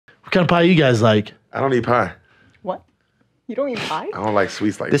What kind of pie you guys like? I don't eat pie. What? You don't eat pie? I don't like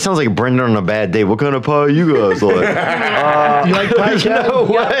sweets like This sounds like Brendan on a bad day. What kind of pie you guys like? You like pie, Kat? No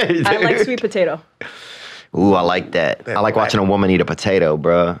Yeah, way, dude. I like sweet potato. Ooh, I like that. I like watching a woman eat a potato,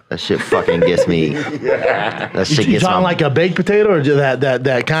 bro. That shit fucking gets me. That shit You gets talking my. like a baked potato or just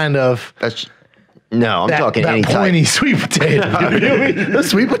that kind of No, I'm talking that any pointy type. sweet potato? The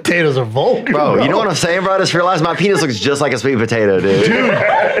sweet potatoes are vulgar, Bro, you know what I'm saying, bro? I just realized my penis looks just like a sweet potato, dude.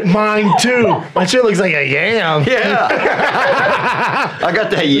 Dude, mine too. My shit looks like a yam. Yeah. I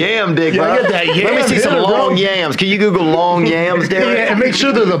got that yam dick, Yeah, bro. I got that Let me yam see some hitter, bro. long yams. Can you Google long yams, Derek? Yeah, and make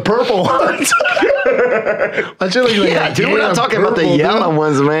sure they're the purple ones. My shit looks like Yeah, a dude, we're not yam talking about the purple, yellow dude.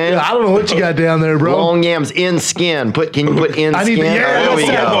 ones, man. Yeah, I don't know what you got down there, bro. Long yams in skin. Can you put in I skin? need to, yeah, there we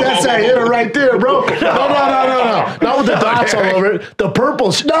go. that's that hitter right there, bro. No. Not with the dots all over it. The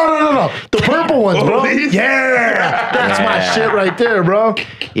purple. No. The purple ones, bro. Yeah. That's my shit right there, bro.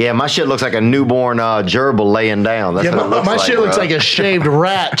 Yeah, my shit looks like a newborn gerbil laying down. That's Yeah, what it looks my like, shit looks bro. like a shaved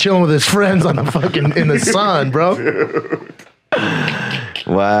rat chilling with his friends on the fucking in the sun, bro.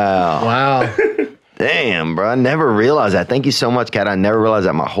 Wow. Wow. Damn, bro. I never realized that. Thank you so much, Kat. I never realized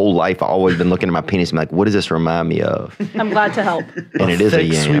that my whole life. I've always been looking at my penis and be like, what does this remind me of? I'm glad to help. And it is a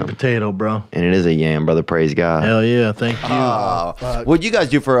Thick sweet yam. potato, bro. And it is a yam, brother. Praise God. Hell yeah, thank you. What'd you guys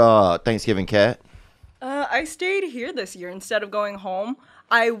do for Thanksgiving, Kat? I stayed here this year instead of going home.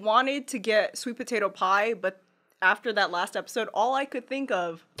 I wanted to get sweet potato pie, but after that last episode, all I could think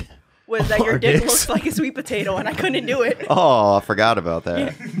of was that your dick dicks. looks like a sweet potato, and I couldn't do it. Oh, I forgot about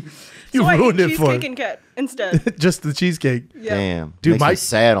that. You So I ate ruined it for cheesecake him. and cat instead. Just the cheesecake. Yeah. Damn. Dude, Makes me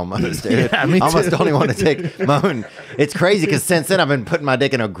sad almost, dude. Yeah, me I almost too. don't even want to take my own. It's crazy because since then I've been putting my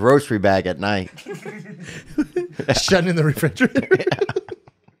dick in a grocery bag at night. Shut in the refrigerator.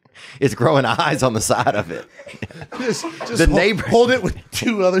 It's growing eyes on the side of it. Just The neighbor- hold it with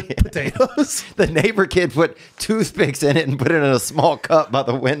two other potatoes. The neighbor kid put toothpicks in it and put it in a small cup by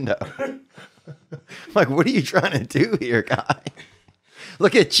the window. I'm like, what are you trying to do here, guy?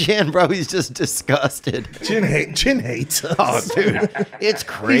 Look at Chin, bro. He's just disgusted. Chin hates us. Oh, dude. It's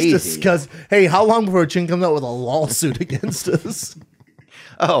crazy. He's disgusted. Hey, how long before Chin comes out with a lawsuit against us?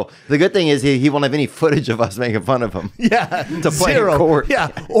 Oh, the good thing is he won't have any footage of us making fun of him. Yeah, To play in court. Yeah,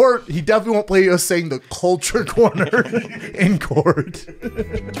 or he definitely won't play us saying the culture corner in court.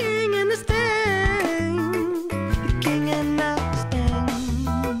 King